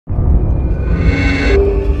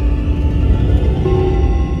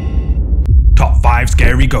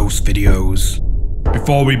scary ghost videos.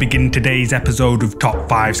 Before we begin today's episode of Top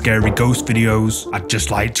 5 Scary Ghost Videos, I'd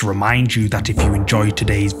just like to remind you that if you enjoyed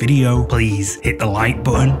today's video, please hit the like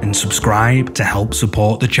button and subscribe to help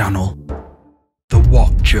support the channel. The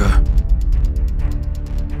Watcher.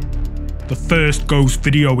 The first ghost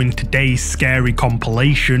video in today's scary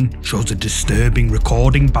compilation shows a disturbing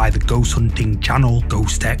recording by the ghost hunting channel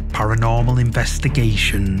Ghostech Paranormal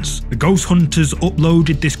Investigations. The ghost hunters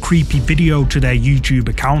uploaded this creepy video to their YouTube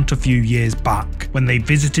account a few years back when they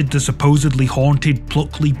visited the supposedly haunted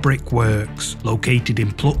Pluckley Brickworks, located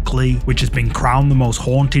in Pluckley, which has been crowned the most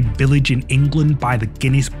haunted village in England by the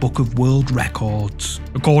Guinness Book of World Records.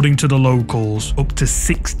 According to the locals, up to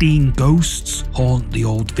 16 ghosts haunt the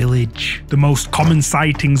old village. The most common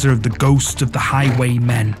sightings are of the ghosts of the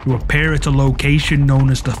highwaymen, who appear at a location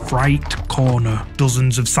known as the Fright Corner.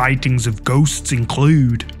 Dozens of sightings of ghosts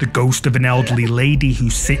include the ghost of an elderly lady who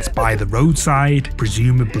sits by the roadside,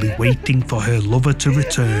 presumably waiting for her lover to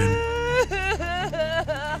return.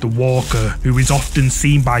 The Walker, who is often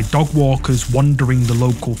seen by dog walkers wandering the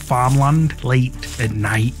local farmland late at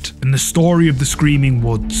night. And the story of the Screaming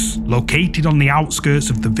Woods, located on the outskirts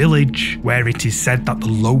of the village, where it is said that the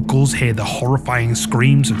locals hear the horrifying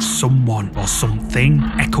screams of someone or something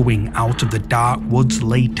echoing out of the dark woods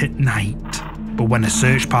late at night. But when a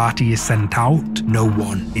search party is sent out, no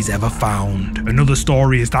one is ever found. Another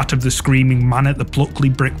story is that of the screaming man at the Pluckley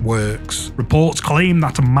Brickworks. Reports claim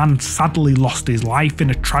that a man sadly lost his life in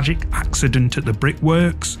a tragic accident at the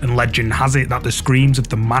brickworks, and legend has it that the screams of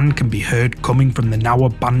the man can be heard coming from the now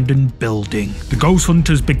abandoned building. The ghost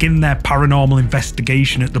hunters begin their paranormal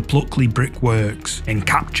investigation at the Pluckley Brickworks and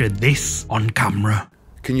capture this on camera.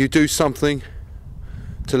 Can you do something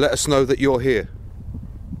to let us know that you're here?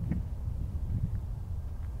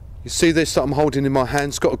 You see this that I'm holding in my hand?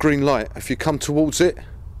 It's got a green light. If you come towards it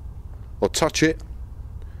or touch it,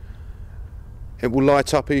 it will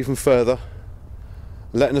light up even further,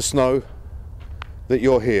 letting us know that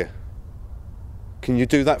you're here. Can you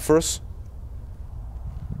do that for us?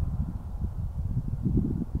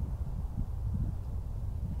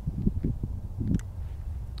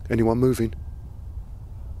 Anyone moving?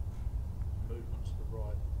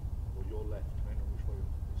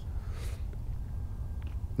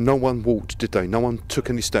 No one walked, did they? No one took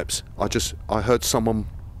any steps. I heard someone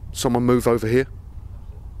move over here.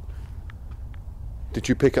 Did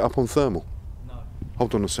you pick it up on thermal? No.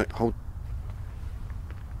 Hold on a sec. Hold.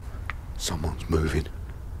 Someone's moving.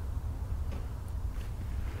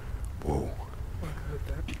 Whoa. I heard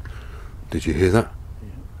that. Did you hear that? Yeah.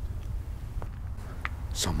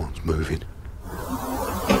 Someone's moving.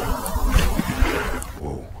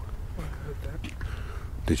 Whoa. I heard that.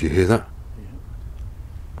 Did you hear that?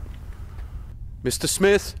 Mr.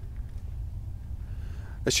 Smith,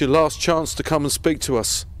 it's your last chance to come and speak to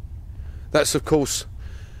us. That's, of course,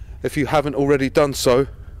 if you haven't already done so.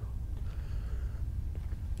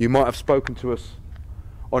 You might have spoken to us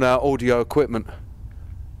on our audio equipment.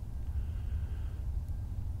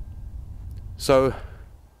 So,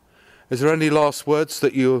 is there any last words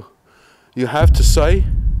that you have to say?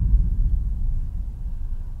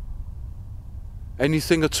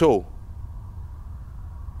 Anything at all?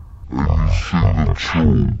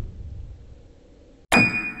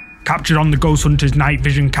 Captured on the ghost hunter's night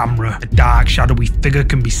vision camera, a dark shadowy figure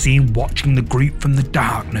can be seen watching the group from the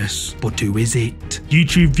darkness. But who is it?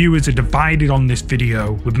 YouTube viewers are divided on this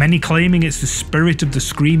video, with many claiming it's the spirit of the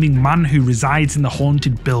screaming man who resides in the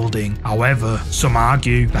haunted building. However, some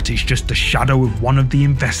argue that it's just a shadow of one of the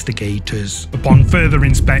investigators. Upon further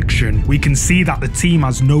inspection, we can see that the team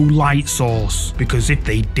has no light source, because if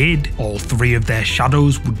they did, all three of their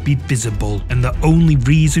shadows would be visible, and the only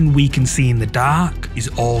reason we can see in the dark is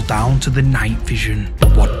all down to the night vision.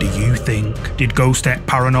 What do you think? Did Ghostech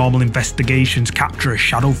Paranormal Investigations capture a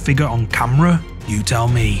shadow figure on camera? You tell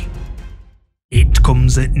me. It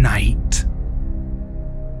comes at night.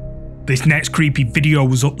 This next creepy video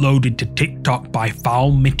was uploaded to TikTok by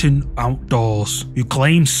Foul Mitten Outdoors, who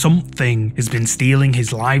claims something has been stealing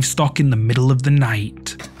his livestock in the middle of the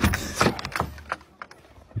night.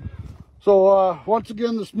 So once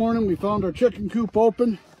again this morning we found our chicken coop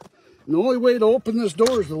open. And the only way to open this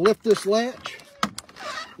door is to lift this latch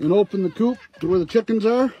and open the coop to where the chickens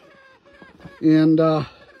are. And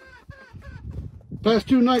past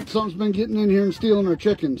 2 nights something's been getting in here and stealing our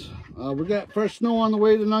chickens. We got fresh snow on the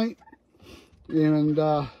way tonight, and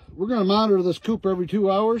we're going to monitor this coop every 2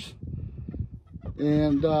 hours.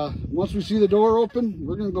 And once we see the door open,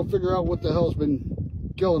 we're going to go figure out what the hell's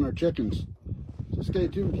been killing our chickens. So stay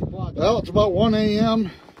tuned, keep watching. Well, it's about 1 a.m.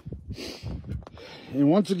 And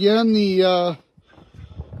once again, the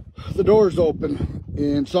the doors open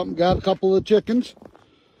and something got a couple of chickens.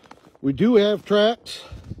 We do have tracks.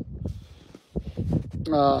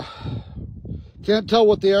 Can't tell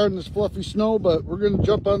what they are in this fluffy snow, but we're going to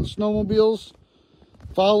jump on the snowmobiles,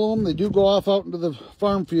 follow them. They do go off out into the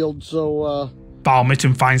farm field, so...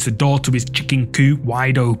 Mitten finds the door to his chicken coop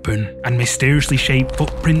wide open, and mysteriously shaped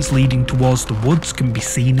footprints leading towards the woods can be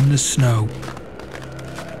seen in the snow.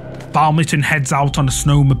 Mitten heads out on a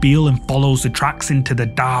snowmobile and follows the tracks into the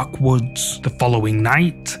dark woods. The following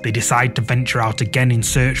night, they decide to venture out again in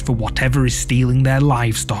search for whatever is stealing their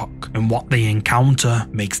livestock, and what they encounter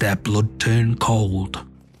makes their blood turn cold.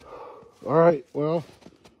 Alright, well,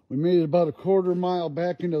 we made it about a quarter mile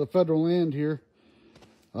back into the federal land here.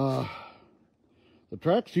 The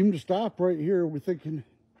tracks seem to stop right here. We're thinking,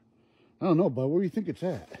 I don't know, bud, where do you think it's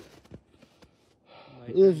at?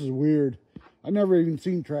 This is weird. I never even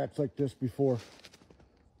seen tracks like this before.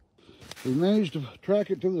 We managed to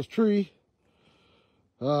track it to this tree.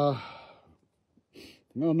 I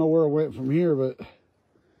don't know where it went from here, but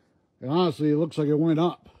honestly, it looks like it went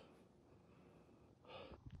up.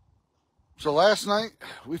 So last night,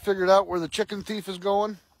 we figured out where the chicken thief is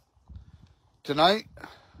going. Tonight,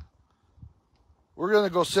 we're going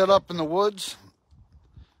to go set up in the woods,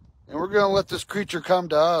 and we're going to let this creature come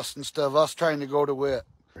to us instead of us trying to go to it.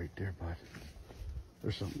 Right there, bud.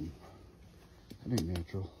 There's something. That ain't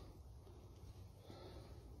natural.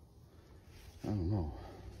 I don't know.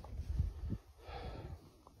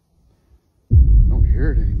 I don't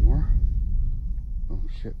hear it anymore. Oh,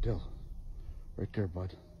 shit, Dill. Right there,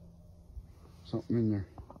 bud. Something in there.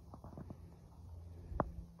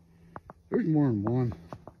 There's more than one.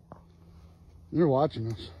 They're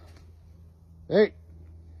watching us. Hey!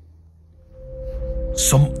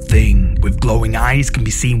 Something with glowing eyes can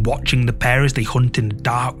be seen watching the pair as they hunt in the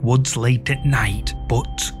dark woods late at night.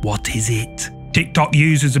 But what is it? TikTok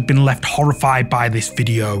users have been left horrified by this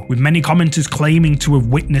video, with many commenters claiming to have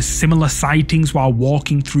witnessed similar sightings while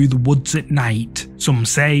walking through the woods at night. Some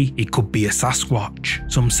say it could be a Sasquatch,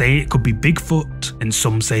 some say it could be Bigfoot, and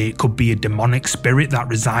some say it could be a demonic spirit that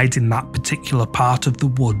resides in that particular part of the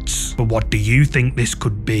woods. But what do you think this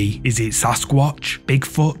could be? Is it Sasquatch,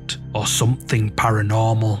 Bigfoot, or something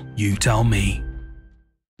paranormal? You tell me.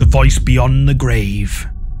 The voice beyond the grave.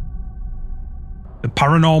 The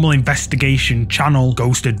paranormal investigation channel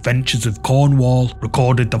Ghost Adventures of Cornwall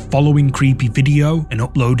recorded the following creepy video and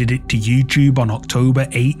uploaded it to YouTube on October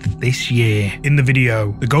 8th this year. In the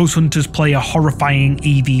video, the ghost hunters play a horrifying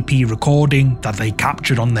EVP recording that they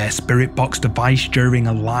captured on their spirit box device during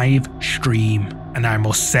a live stream. And I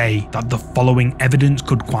must say that the following evidence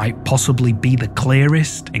could quite possibly be the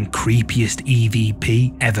clearest and creepiest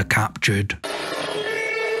EVP ever captured.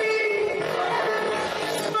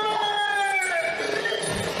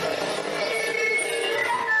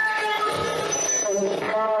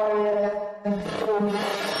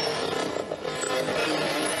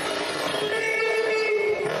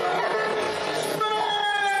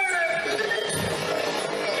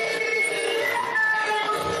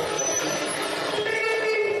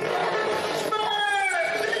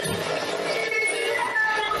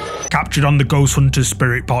 Captured on the Ghost Hunter's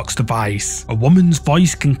Spirit Box device, a woman's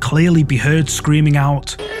voice can clearly be heard screaming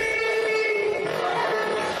out,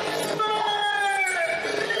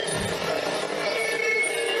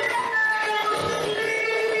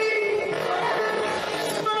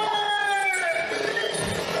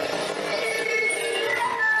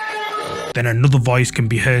 then another voice can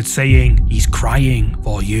be heard saying, "He's crying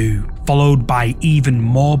for you," followed by even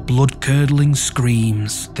more blood-curdling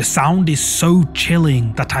screams. The sound is so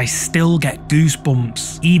chilling that I still get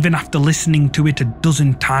goosebumps, even after listening to it a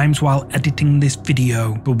dozen times while editing this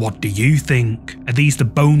video. But what do you think? Are these the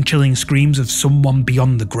bone-chilling screams of someone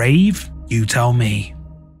beyond the grave? You tell me.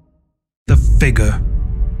 The figure.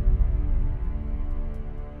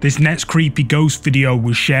 This next creepy ghost video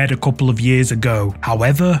was shared a couple of years ago.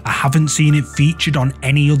 However, I haven't seen it featured on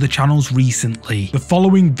any other channels recently. The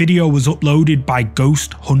following video was uploaded by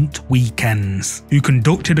Ghost Hunt Weekends, who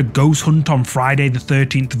conducted a ghost hunt on Friday the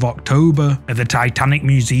 13th of October at the Titanic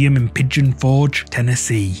Museum in Pigeon Forge,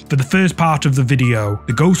 Tennessee. For the first part of the video,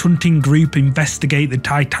 the ghost hunting group investigate the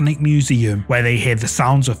Titanic Museum, where they hear the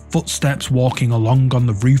sounds of footsteps walking along on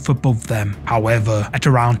the roof above them. However, at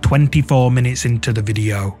around 24 minutes into the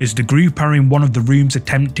video, as the group are in one of the rooms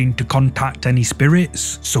attempting to contact any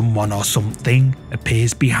spirits, someone or something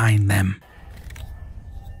appears behind them.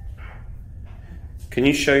 Can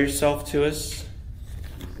you show yourself to us?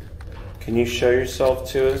 Can you show yourself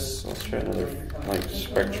to us? Let's try another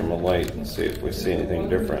spectrum of light and see if we see anything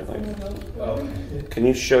differently. Can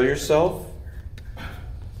you show yourself?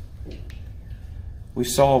 We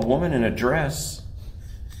saw a woman in a dress.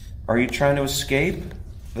 Are you trying to escape?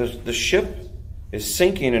 The ship is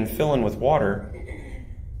sinking and filling with water.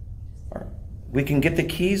 We can get the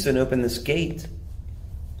keys and open this gate.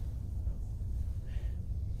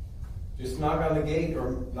 Just knock on the gate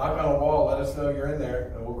or knock on a wall. Let us know you're in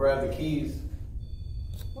there, and we'll grab the keys.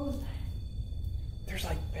 What was that? There's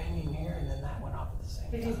like banging here, and then that went off at the same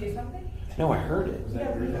time. Did you see something? No, I heard it.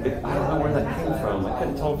 I don't know where that came from. I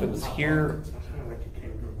couldn't tell if it was here.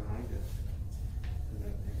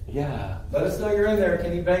 Yeah. Let us know you're in there.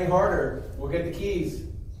 Can you bang harder? We'll get the keys.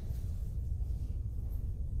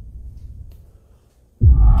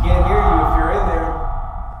 Can't hear you if you're in there.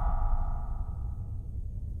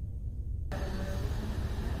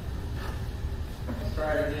 Let's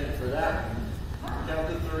try it again for that. Count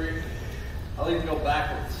to 3. I'll even go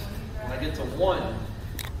backwards. When I get to 1,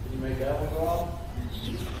 can you make that one go off?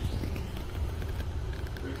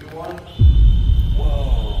 3, 2, 1.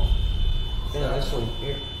 Whoa. Yeah, this one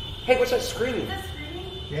here. Hey, what's that screaming? Is that screaming?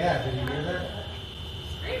 Yeah, did you hear that?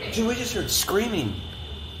 Screaming. Dude, we just heard screaming.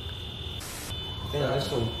 Yeah,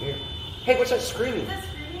 this one here. Hey, what's that screaming? Is that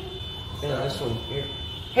screaming? Yeah, this one here.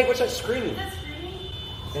 Hey, what's that screaming? Is that screaming?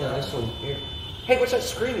 Yeah, this one here. Hey, what's that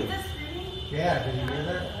screaming? Is that screaming? Yeah, did you hear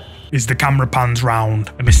that? As the camera pans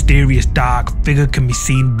round, a mysterious dark figure can be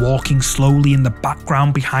seen walking slowly in the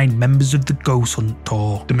background behind members of the ghost hunt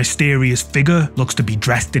tour. The mysterious figure looks to be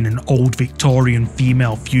dressed in an old Victorian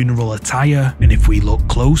female funeral attire, and if we look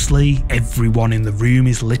closely, everyone in the room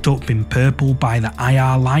is lit up in purple by the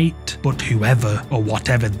IR light, but whoever or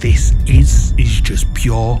whatever this is just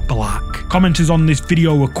pure black. Commenters on this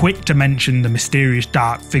video were quick to mention the mysterious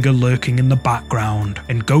dark figure lurking in the background,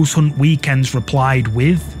 and Ghost Hunt Weekends replied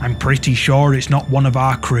with, "I'm pretty sure it's not one of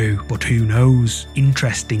our crew, but who knows?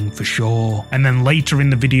 Interesting for sure." And then later in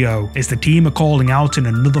the video, as the team are calling out in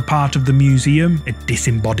another part of the museum, a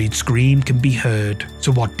disembodied scream can be heard.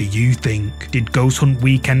 So what do you think? Did Ghost Hunt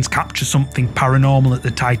Weekends capture something paranormal at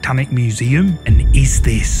the Titanic Museum? And is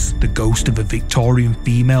this the ghost of a Victorian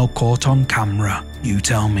female caught on camera? You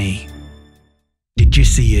tell me. Did you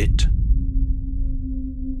see it?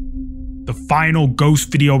 The final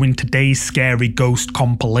ghost video in today's Scary Ghost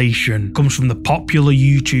compilation comes from the popular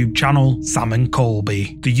YouTube channel Sam and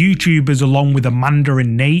Colby. The YouTubers, along with Amanda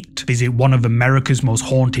and Nate, visit one of America's most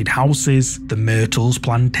haunted houses, the Myrtles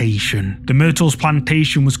Plantation. The Myrtles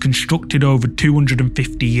Plantation was constructed over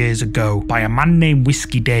 250 years ago by a man named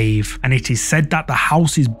Whiskey Dave, and it is said that the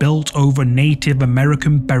house is built over Native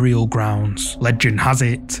American burial grounds. Legend has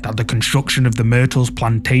it that the construction of the Myrtles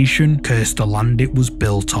Plantation cursed the land it was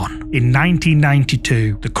built on. In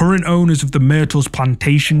 1992, the current owners of the Myrtles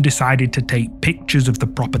Plantation decided to take pictures of the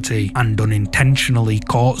property and unintentionally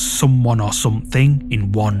caught someone or something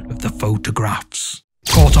in one of the photographs.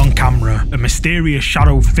 Caught on camera, a mysterious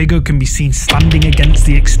shadow figure can be seen standing against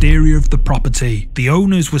the exterior of the property. The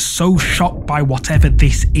owners were so shocked by whatever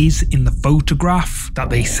this is in the photograph that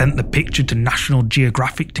they sent the picture to National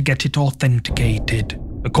Geographic to get it authenticated.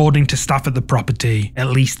 According to staff at the property,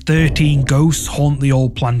 at least 13 ghosts haunt the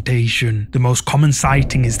old plantation. The most common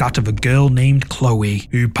sighting is that of a girl named Chloe,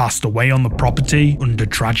 who passed away on the property under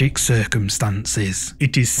tragic circumstances.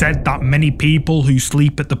 It is said that many people who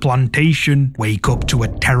sleep at the plantation wake up to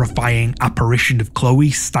a terrifying apparition of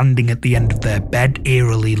Chloe standing at the end of their bed,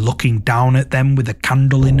 eerily looking down at them with a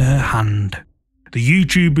candle in her hand. The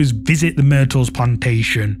YouTubers visit the Myrtles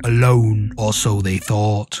Plantation alone, or so they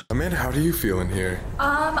thought. Amanda, how do you feel in here?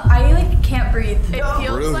 I can't breathe. It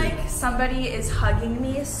feels Really? like somebody is hugging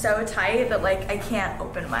me so tight that I can't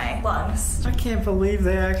open my lungs. I can't believe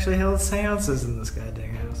they actually held seances in this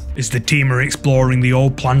goddamn house. As the team are exploring the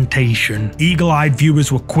old plantation, eagle-eyed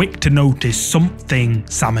viewers were quick to notice something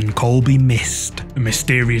Sam and Colby missed. A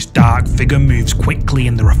mysterious dark figure moves quickly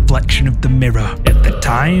in the reflection of the mirror. At the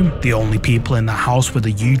time, the only people in the house were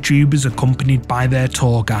the YouTubers accompanied by their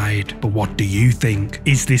tour guide. But what do you think?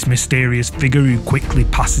 Is this mysterious figure who quickly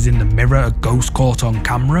passes in the mirror a ghost caught on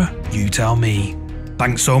camera? You tell me.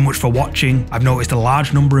 Thanks so much for watching. I've noticed a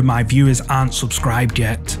large number of my viewers aren't subscribed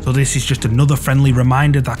yet, so this is just another friendly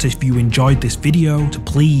reminder that if you enjoyed this video, to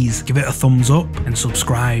please give it a thumbs up and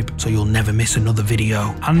subscribe so you'll never miss another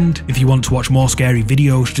video. And if you want to watch more scary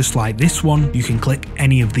videos just like this one, you can click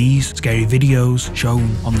any of these scary videos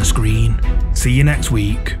shown on the screen. See you next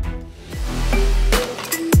week.